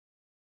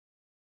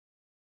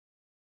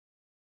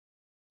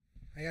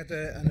I had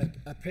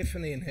an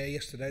epiphany in here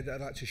yesterday that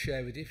I'd like to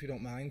share with you, if you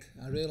don't mind.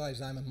 I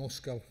realised I'm a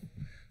Musco.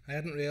 I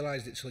hadn't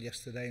realised it till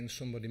yesterday and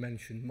somebody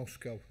mentioned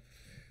Musco.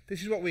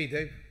 This is what we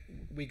do.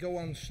 We go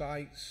on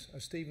sites,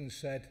 as Stephen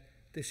said,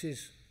 this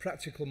is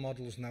practical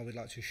models now we'd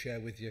like to share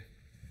with you.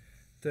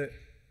 That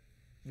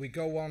we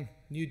go on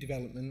new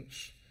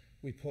developments,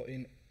 we put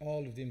in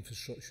all of the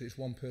infrastructure, it's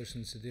one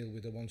person to deal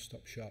with, a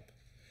one-stop shop.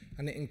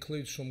 And it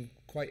includes some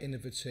quite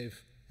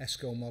innovative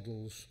ESCO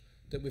models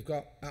that we've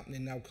got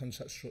happening now,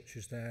 contract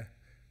structures there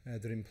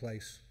that are in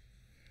place.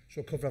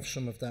 So I'll cover off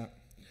some of that.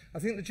 I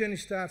think the journey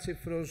started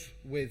for us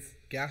with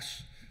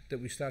gas, that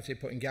we started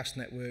putting gas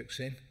networks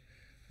in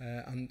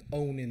and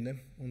owning them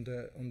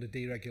under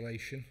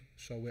deregulation,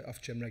 so we're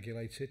off-gem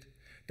regulated.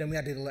 Then we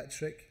added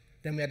electric,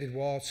 then we added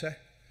water.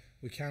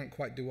 We can't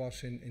quite do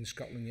water in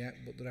Scotland yet,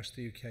 but the rest of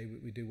the UK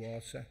we do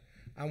water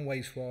and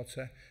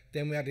wastewater.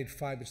 Then we added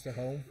fibre to the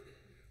home,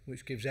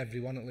 which gives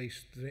everyone at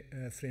least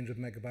 300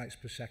 megabytes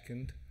per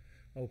second.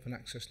 Open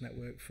access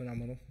network,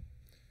 phenomenal.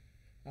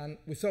 And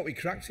we thought we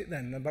cracked it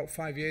then. About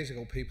 5 years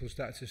ago, people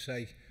started to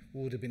say,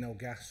 well, there'll be no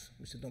gas.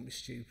 We said, don't be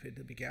stupid,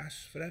 there'll be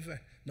gas forever.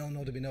 No,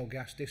 there'll be no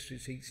gas.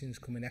 District heating's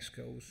coming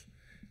ESCOs.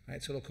 I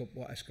had to look up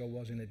what ESCO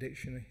was in a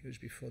dictionary. It was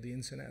before the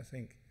internet, I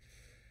think.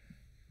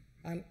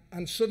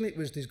 And suddenly it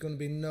was, there's going to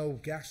be no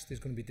gas,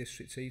 there's going to be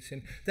district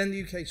heating. Then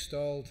the UK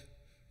stalled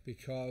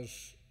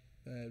because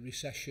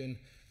recession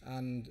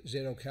and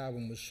zero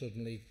carbon was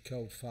suddenly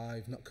code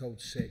 5, not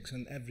code 6,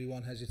 and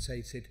everyone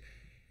hesitated.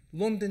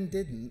 London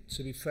didn't,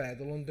 to be fair.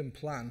 The London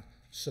plan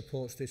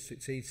supports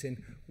district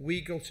heating.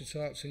 We go to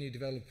talk to new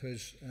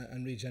developers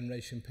and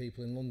regeneration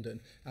people in London,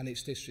 and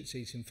it's district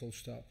heating full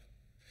stop.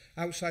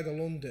 Outside of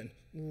London,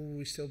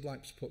 we still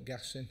like to put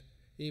gas in,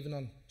 even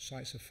on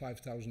sites of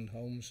 5,000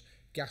 homes.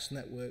 Gas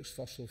networks,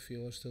 fossil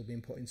fuel are still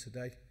being put in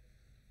today.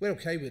 We're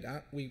okay with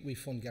that. We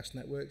fund gas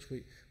networks.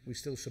 We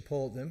still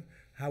support them.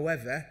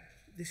 However,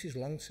 this is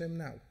long term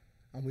now,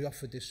 and we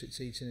offer district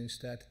heating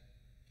instead.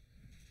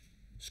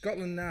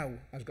 Scotland now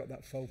has got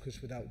that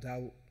focus without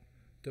doubt,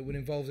 that we're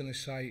involved in a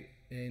site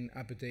in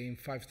Aberdeen,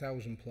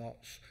 5,000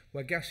 plots,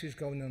 where gas is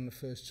going on the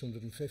first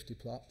 250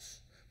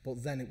 plots,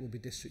 but then it will be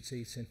district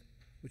heating,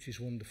 which is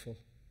wonderful.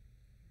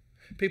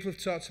 People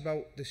have talked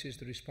about this is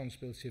the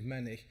responsibility of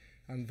many,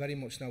 and very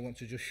much now want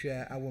to just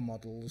share our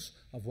models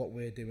of what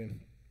we're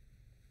doing.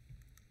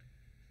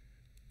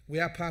 We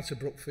are part of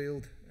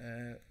Brookfield.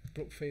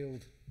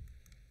 Brookfield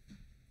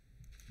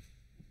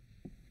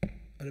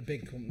are a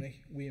big company.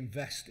 We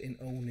invest in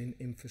owning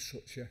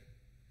infrastructure.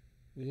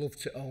 We love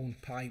to own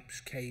pipes,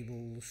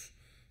 cables,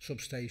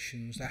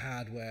 substations, the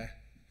hardware.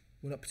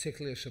 We're not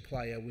particularly a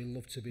supplier, we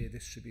love to be a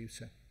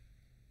distributor.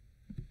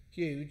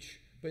 Huge,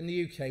 but in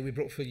the UK, with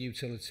Brookfield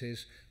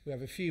Utilities, we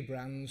have a few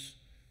brands.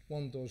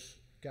 One does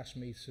gas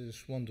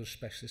meters, one does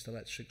specialist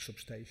electric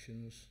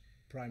substations,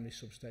 primary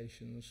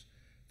substations.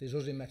 There's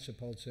us in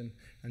Metropolitan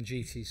and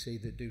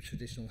GTC that do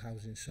traditional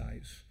housing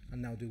sites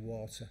and now do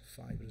water,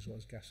 fibre as well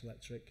as gas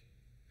electric.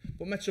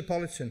 But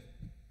Metropolitan,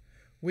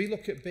 we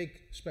look at big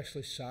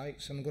specialist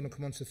sites, and I'm going to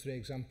come on to 3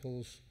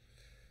 examples.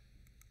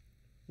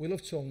 We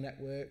love to own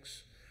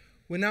networks.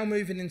 We're now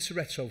moving into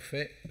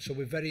retrofit, so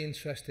we're very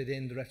interested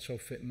in the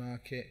retrofit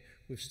market.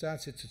 We've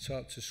started to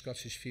talk to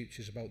Scottish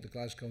Futures about the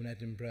Glasgow and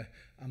Edinburgh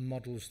and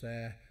models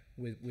there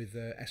with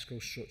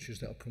ESCO structures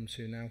that I'll come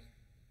to now.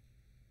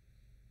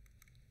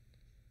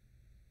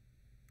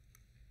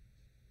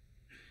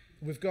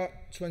 We've got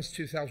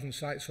 22,000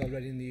 sites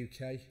already in the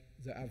UK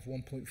that have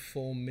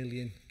 1.4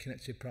 million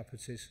connected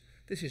properties.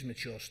 This is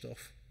mature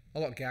stuff. A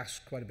lot of gas,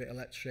 quite a bit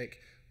electric,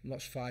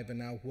 lots of fibre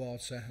now,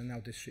 water, and now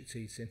district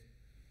heating.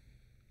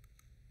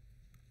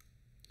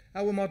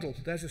 Our model,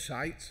 there's a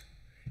site.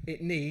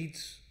 It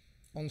needs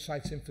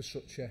on-site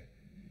infrastructure.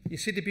 You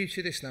see the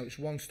beauty of this now, it's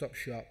one-stop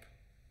shop.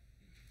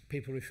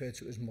 People refer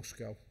to it as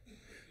Musco.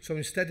 So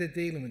instead of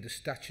dealing with the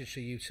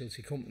statutory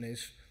utility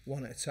companies,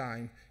 one at a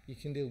time, you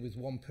can deal with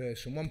one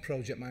person, one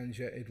project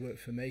manager. It'd work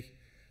for me,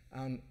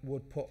 and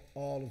would put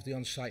all of the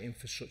on-site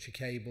infrastructure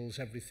cables,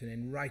 everything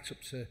in, right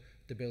up to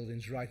the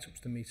buildings, right up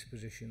to the meter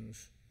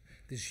positions.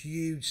 There's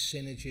huge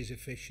synergies,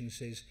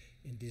 efficiencies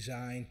in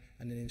design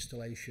and in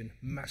installation,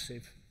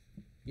 massive.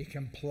 You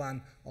can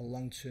plan a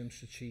long-term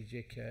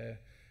strategic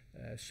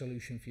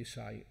solution for your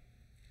site.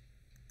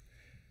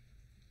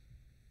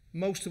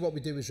 Most of what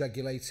we do is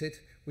regulated.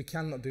 We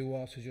cannot do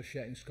water just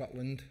yet in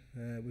Scotland.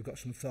 We've got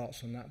some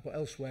thoughts on that, but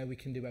elsewhere we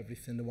can do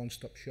everything, the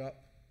one-stop shop.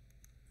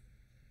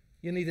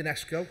 You need an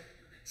ESCO,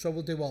 so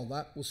we'll do all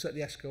that. We'll set the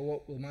ESCO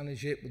up, we'll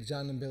manage it, we'll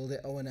design and build it,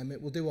 O&M it,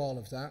 we'll do all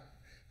of that.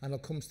 And I'll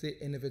come to the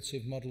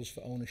innovative models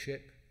for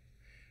ownership.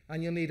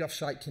 And you'll need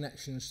off-site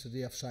connections to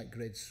the off-site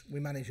grids. We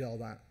manage all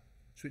that.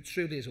 So it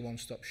truly is a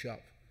one-stop shop.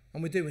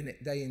 And we're doing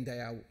it day in, day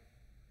out.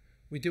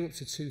 We do up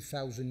to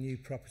 2,000 new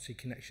property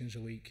connections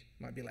a week.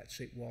 Might be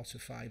electric, water,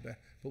 fibre,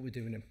 but we're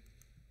doing them.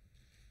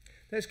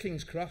 There's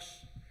King's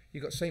Cross.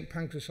 You've got St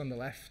Pancras on the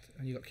left,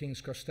 and you've got King's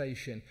Cross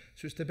Station.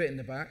 So it's the bit in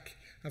the back.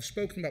 I've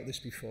spoken about this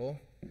before.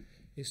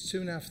 It's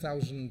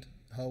 2,500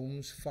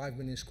 homes, 5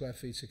 million square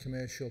feet of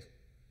commercial.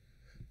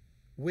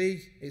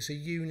 It's a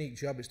unique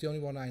job, it's the only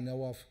one I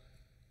know of.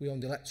 We own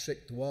the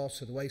electric, the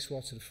water, the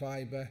wastewater, the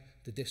fibre,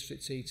 the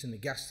district heating, the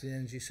gas in the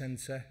energy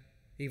centre,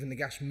 even the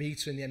gas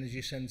meter in the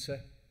energy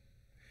centre.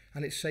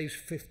 And it saves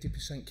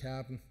 50%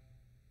 carbon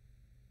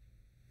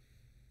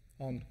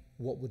on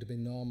what would have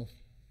been normal.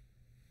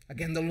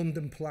 Again, the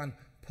London plan,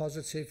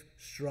 positive,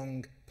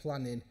 strong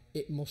planning,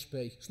 it must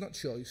be. It's not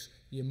choice,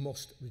 you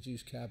must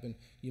reduce carbon,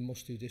 you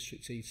must do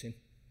district heating.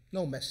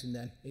 No messing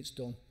then, it's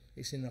done,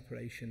 it's in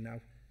operation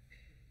now.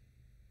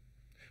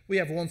 We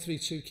have a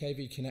 132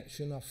 kV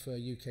connection off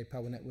UK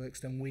Power Networks,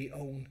 then we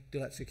own the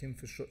electric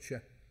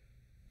infrastructure.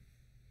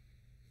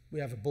 We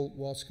have a bulk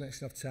water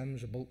connection off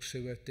Thames, a bulk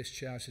sewer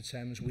discharge to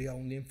Thames, we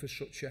own the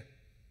infrastructure.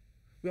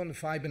 We own the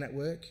fibre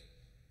network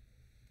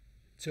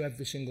to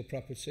every single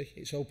property.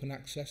 It's open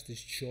access,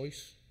 there's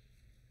choice.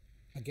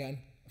 Again,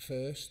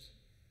 first.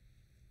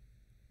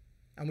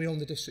 And we own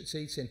the district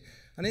heating.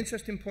 An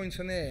interesting point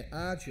on here,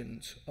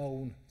 Argent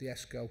own the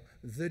ESCO.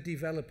 The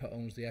developer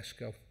owns the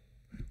ESCO.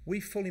 We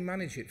fully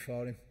manage it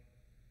for him.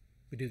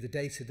 We do the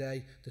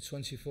day-to-day, the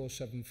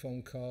 24/7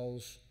 phone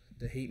calls,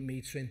 the heat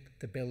metering,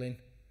 the billing.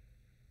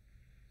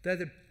 They're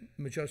the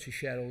majority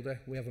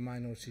shareholder. We have a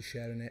minority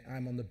share in it.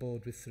 I'm on the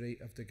board with 3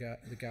 of the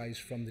guys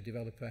from the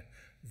developer.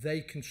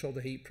 They control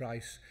the heat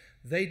price.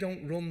 They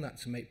don't run that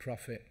to make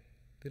profit.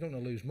 They don't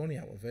want to lose money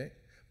out of it,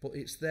 but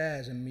it's there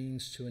as a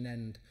means to an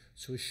end.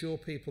 To assure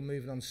people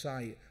moving on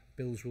site,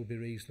 bills will be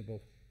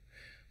reasonable.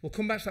 We'll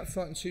come back to that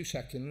thought in 2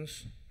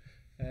 seconds,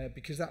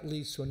 because that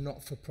leads to a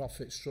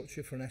not-for-profit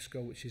structure for an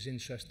ESCO, which is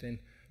interesting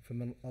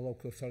from a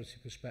local authority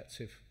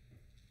perspective.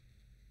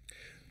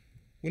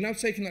 We're now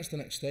taking that to the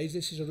next stage.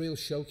 This is a real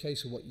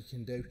showcase of what you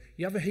can do.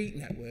 You have a heat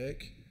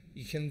network,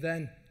 you can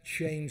then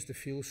change the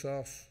fuel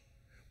source.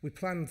 We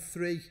planned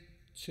 3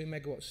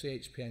 2-megawatt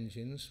CHP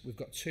engines. We've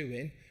got 2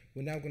 in.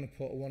 We're now going to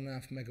put a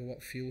 1.5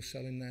 megawatt fuel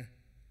cell in there,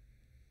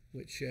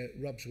 which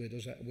Rob's with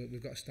us.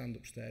 We've got a stand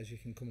upstairs. You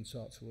can come and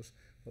talk to us.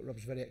 But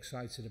Rob's very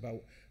excited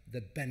about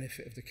the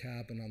benefit of the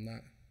carbon on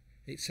that.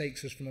 It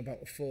takes us from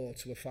about a 4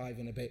 to a 5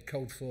 and a bit,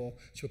 code 4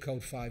 to a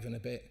code 5 and a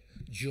bit,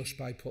 just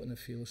by putting a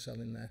fuel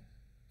cell in there.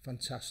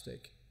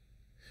 Fantastic.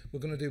 We're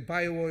going to do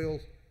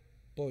bio-oil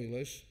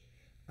boilers,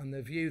 and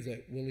the view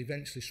that we'll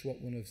eventually swap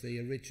one of the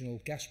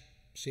original gas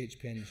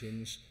CHP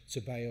engines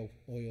to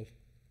bio-oil.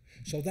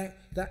 So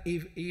that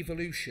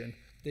evolution,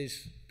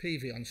 there's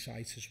PV on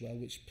site as well,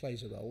 which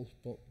plays a role,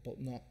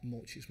 but not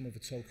much. It's more of a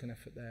token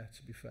effort there,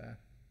 to be fair.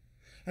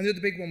 And the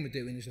other big one we're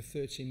doing is a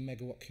 13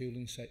 megawatt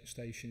cooling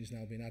station is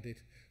now being added.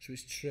 So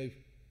it's true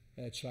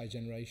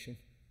tri-generation.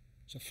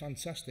 It's a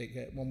fantastic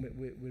one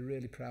we're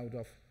really proud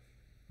of.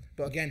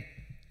 But again,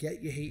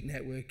 get your heat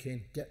network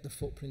in, get the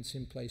footprints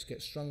in place,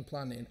 get strong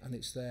planning, and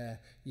it's there.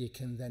 You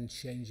can then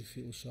change your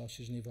fuel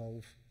sources and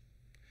evolve.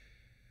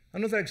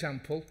 Another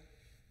example,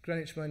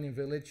 Greenwich Mining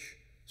Village,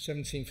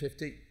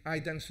 1750, high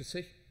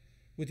density.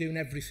 We're doing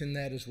everything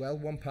there as well.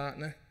 One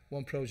partner,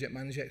 one project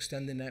manager,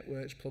 extending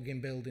networks,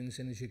 plugging buildings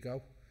in as you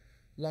go.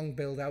 Long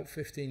build out,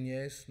 15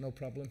 years, no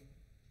problem.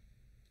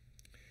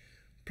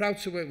 Proud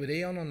to work with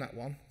E.ON on that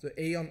one. The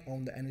E.ON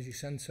own the energy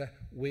centre,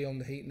 we own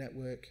the heat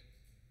network.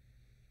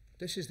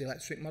 This is the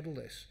electric model,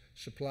 this.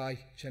 Supply,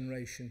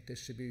 generation,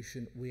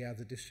 distribution, we are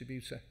the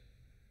distributor.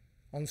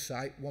 On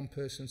site, one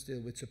person to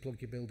deal with to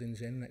plug your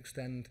buildings in and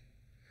extend.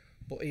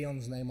 But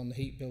E.ON's name on the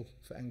heat bill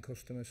for end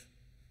customers.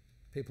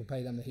 People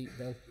pay them the heat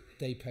bill,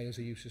 they pay as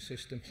a user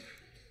system.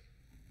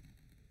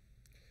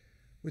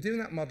 We're doing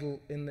that model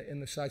in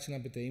the site in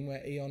Aberdeen,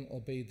 where E.ON will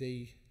be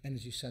the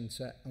energy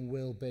centre and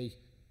will be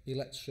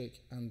electric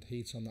and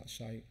heat on that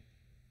site.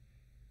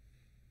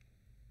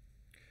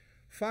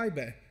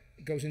 Fibre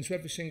goes into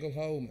every single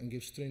home and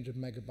gives 300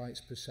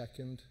 megabytes per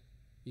second.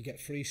 You get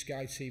free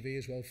Sky TV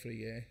as well for a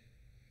year.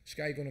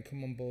 Sky are going to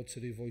come on board to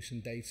do voice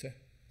and data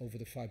over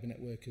the fibre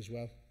network as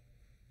well.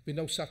 There'll be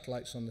no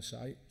satellites on the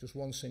site, just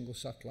one single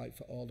satellite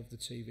for all of the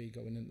TV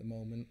going in at the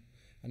moment,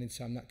 and in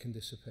time that can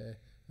disappear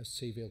as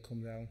TV will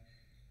come down.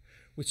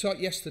 We talked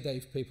yesterday,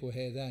 if people were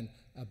here then,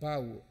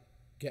 about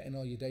getting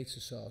all your data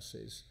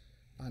sources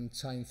and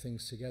tying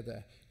things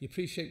together. You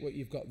appreciate what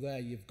you've got there.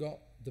 You've got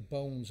the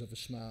bones of a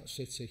smart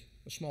city,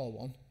 a small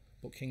one,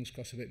 but King's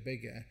Cross a bit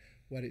bigger,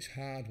 where it's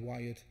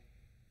hardwired.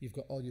 You've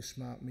got all your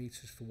smart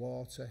meters for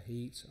water,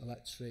 heat,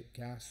 electric,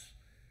 gas,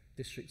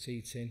 district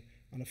heating,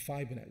 and a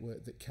fibre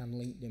network that can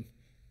link them,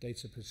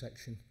 data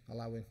protection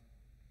allowing.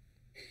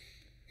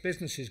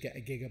 Businesses get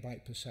a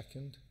gigabyte per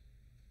second.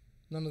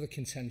 None of the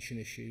contention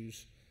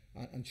issues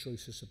and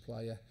choice of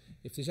supplier.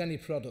 If there's any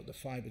product, the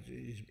fibre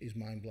is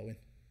mind-blowing.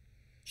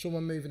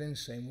 Someone moving in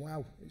saying,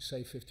 wow, it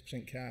saved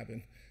 50%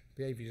 carbon,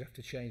 behaviours have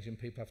to change and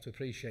people have to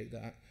appreciate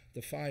that.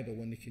 The fibre,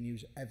 when they can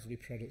use every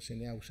product in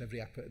the house,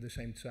 every app at the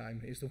same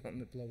time, is the one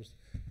that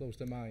blows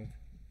their mind.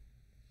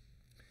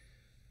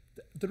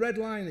 The red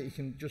line that you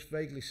can just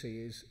vaguely see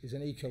is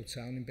an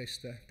eco-town in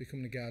Bicester,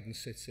 becoming a garden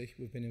city.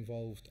 We've been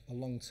involved a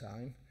long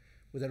time,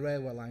 with a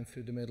railway line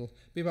through the middle.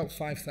 Be about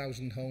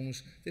 5,000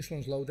 homes. This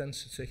one's low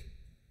density.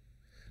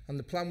 And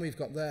the plan we've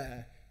got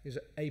there is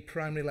a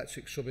primary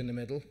electric sub in the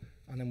middle,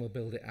 and then we'll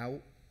build it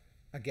out.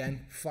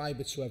 again,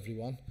 fibre to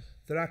everyone.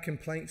 There are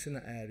complaints in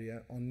that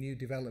area on new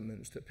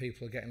developments that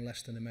people are getting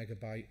less than a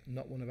megabyte,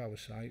 not one of our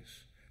sites.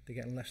 They're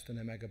getting less than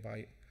a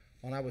megabyte.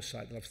 On our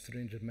site, they'll have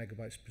 300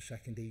 megabytes per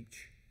second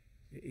each.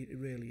 It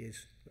really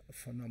is a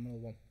phenomenal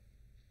one.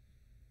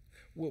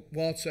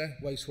 Water,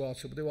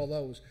 wastewater, we'll do all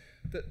those.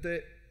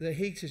 The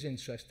heat is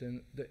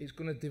interesting, that it's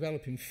going to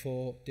develop in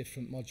 4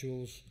 different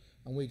modules,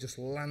 and we just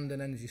land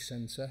an energy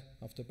centre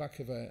off the back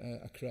of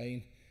a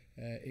crane.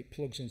 It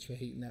plugs into a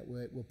heat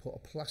network. We'll put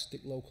a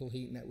plastic local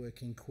heat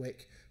network in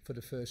quick for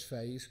the first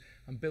phase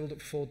and build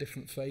up 4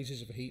 different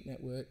phases of a heat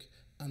network,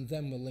 and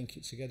then we'll link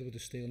it together with the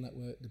steel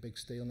network, the big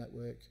steel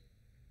network.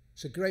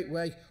 It's a great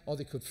way. Or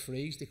they could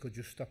freeze, they could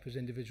just stop as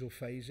individual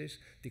phases,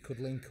 they could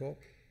link up.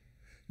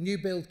 New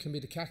build can be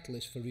the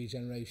catalyst for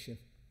regeneration.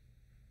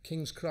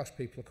 King's Cross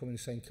people are coming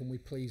saying, can we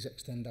please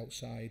extend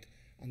outside?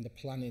 And the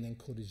planning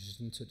encourages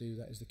them to do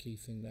that, is the key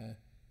thing there.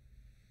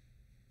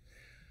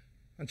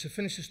 And to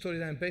finish the story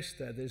there in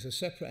Bicester, there's a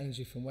separate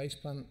energy from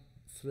waste plant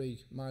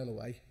 3 mile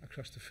away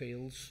across the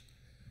fields,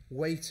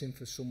 waiting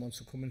for someone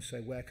to come and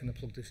say, where can I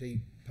plug this heat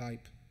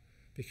pipe?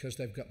 Because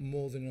they've got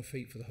more than enough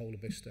heat for the whole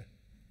of Bicester.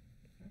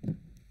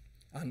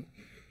 And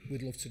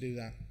we'd love to do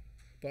that.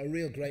 But a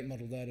real great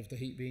model there of the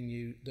heat being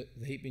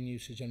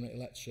used to generate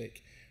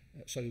electric,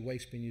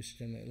 waste being used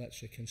to generate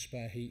electric and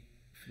spare heat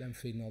for them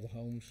feeding all the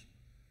homes.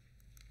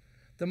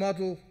 The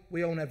model,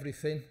 we own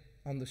everything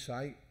on the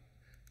site,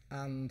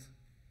 and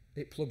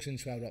it plugs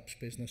into our ops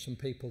business and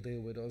people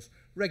deal with us.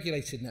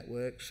 Regulated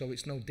network, so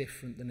it's no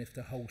different than if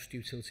the host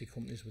utility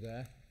companies were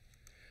there.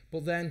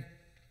 But then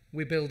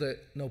we build at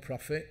no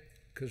profit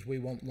because we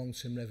want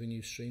long-term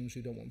revenue streams.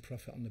 We don't want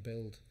profit on the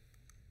build.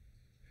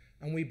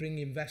 And we bring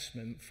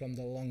investment from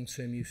the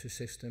long-term user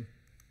system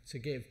to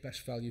give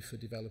best value for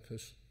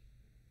developers.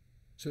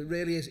 So it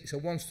really is, it's a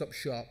one-stop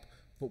shop,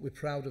 but we're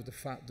proud of the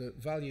fact that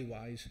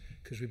value-wise,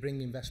 because we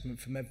bring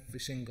investment from every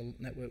single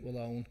network we'll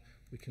own,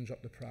 we can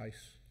drop the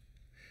price.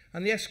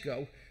 And the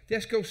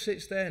ESCO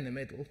sits there in the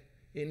middle.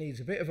 It needs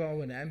a bit of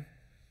O&M,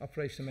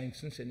 operation and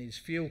maintenance. It needs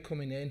fuel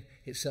coming in.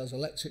 It sells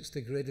electrics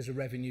to the grid as a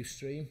revenue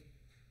stream.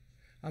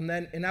 And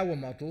then in our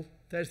model,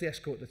 there's the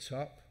ESCO at the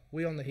top.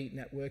 We own the heat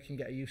network and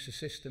get a user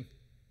system.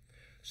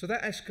 So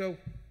that ESCO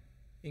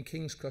in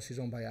King's Cross is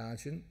owned by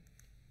Argent.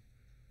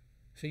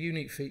 It's a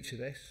unique feature,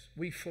 this.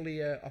 We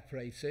fully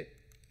operate it,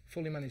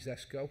 fully manage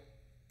ESCO.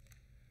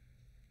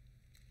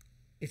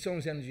 It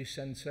owns the energy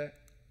centre.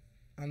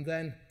 And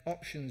then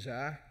options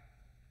are,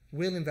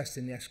 we'll invest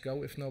in the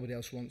ESCO if nobody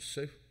else wants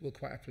to. We'll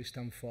quite happily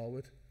stand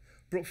forward.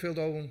 Brookfield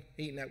own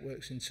heat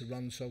networks in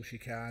Toronto,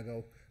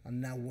 Chicago,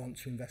 and now want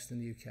to invest in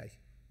the UK,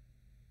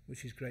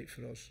 which is great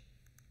for us.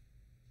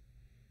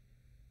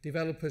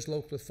 Developers,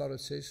 local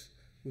authorities.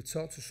 We've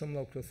talked to some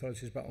local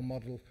authorities about a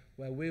model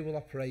where we will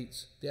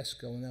operate the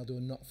ESCO and they'll do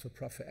a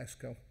not-for-profit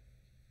ESCO.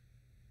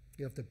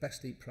 You'll have the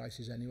best heat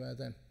prices anywhere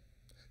then.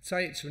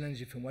 Tie it to an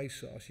energy from waste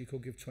source, you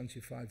could give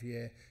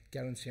 25-year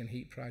guarantee on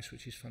heat price,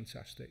 which is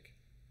fantastic.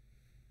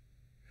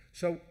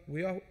 So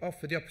we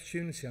offer the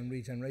opportunity on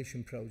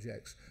regeneration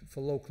projects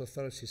for local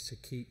authorities to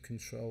keep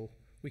control.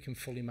 We can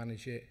fully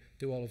manage it,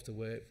 do all of the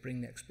work, bring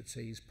the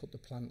expertise, put the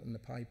plant and the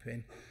pipe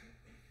in,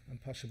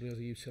 and possibly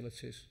other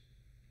utilities.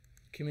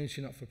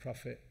 Community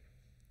not-for-profit.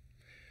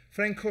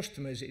 For end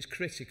customers, it's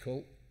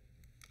critical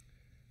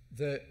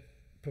that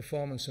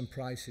performance and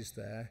price is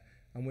there,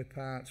 and we've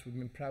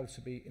been proud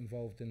to be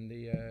involved in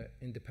the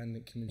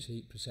independent community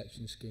heat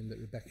protection scheme that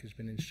Rebecca's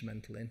been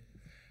instrumental in.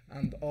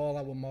 And all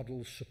our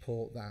models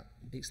support that.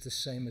 It's the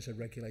same as a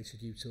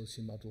regulated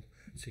utility model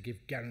to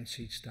give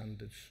guaranteed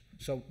standards.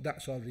 So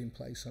that's already in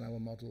place on our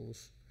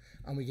models.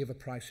 And we give a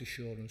price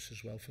assurance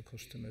as well for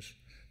customers.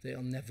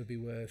 They'll never be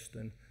worse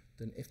than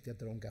if they had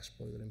their own gas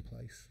boiler in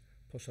place,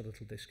 plus a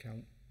little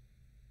discount.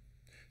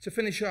 To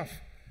finish off,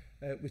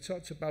 we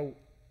talked about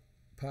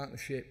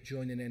partnership,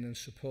 joining in and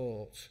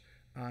support,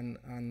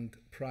 and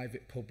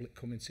private-public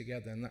coming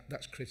together, and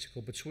that's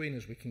critical. Between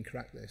us, we can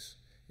crack this.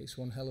 It's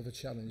one hell of a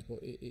challenge, but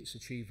it's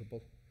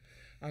achievable.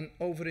 And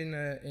over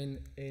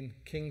in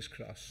King's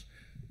Cross,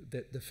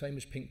 the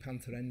famous Pink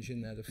Panther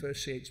engine there, the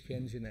first CHP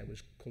engine there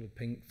was coloured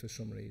pink for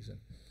some reason.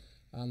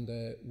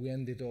 And we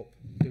ended up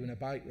doing a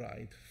bike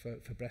ride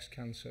for breast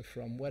cancer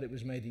from where it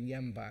was made in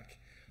Yembach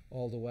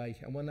all the way.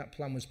 And when that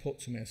plan was put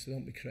to me, I said,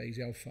 don't be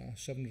crazy, how far?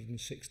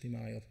 760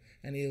 miles.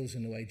 Any hills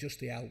in the way, just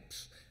the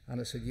Alps. And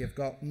I said, you've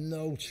got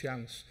no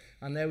chance.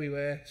 And there we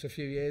were, it's a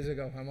few years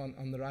ago. I'm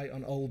on the right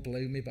on Old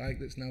Blue, my bike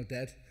that's now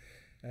dead.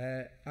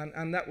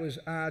 And that was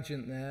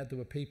Argent there. There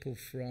were people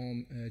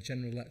from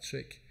General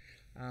Electric,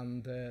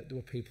 and there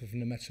were people from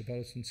the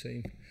Metropolitan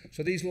team.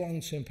 So these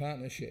long-term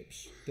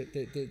partnerships,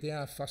 they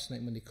are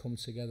fascinating when they come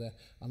together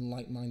and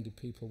like-minded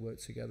people work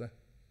together.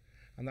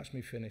 And that's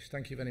me finished.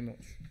 Thank you very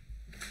much.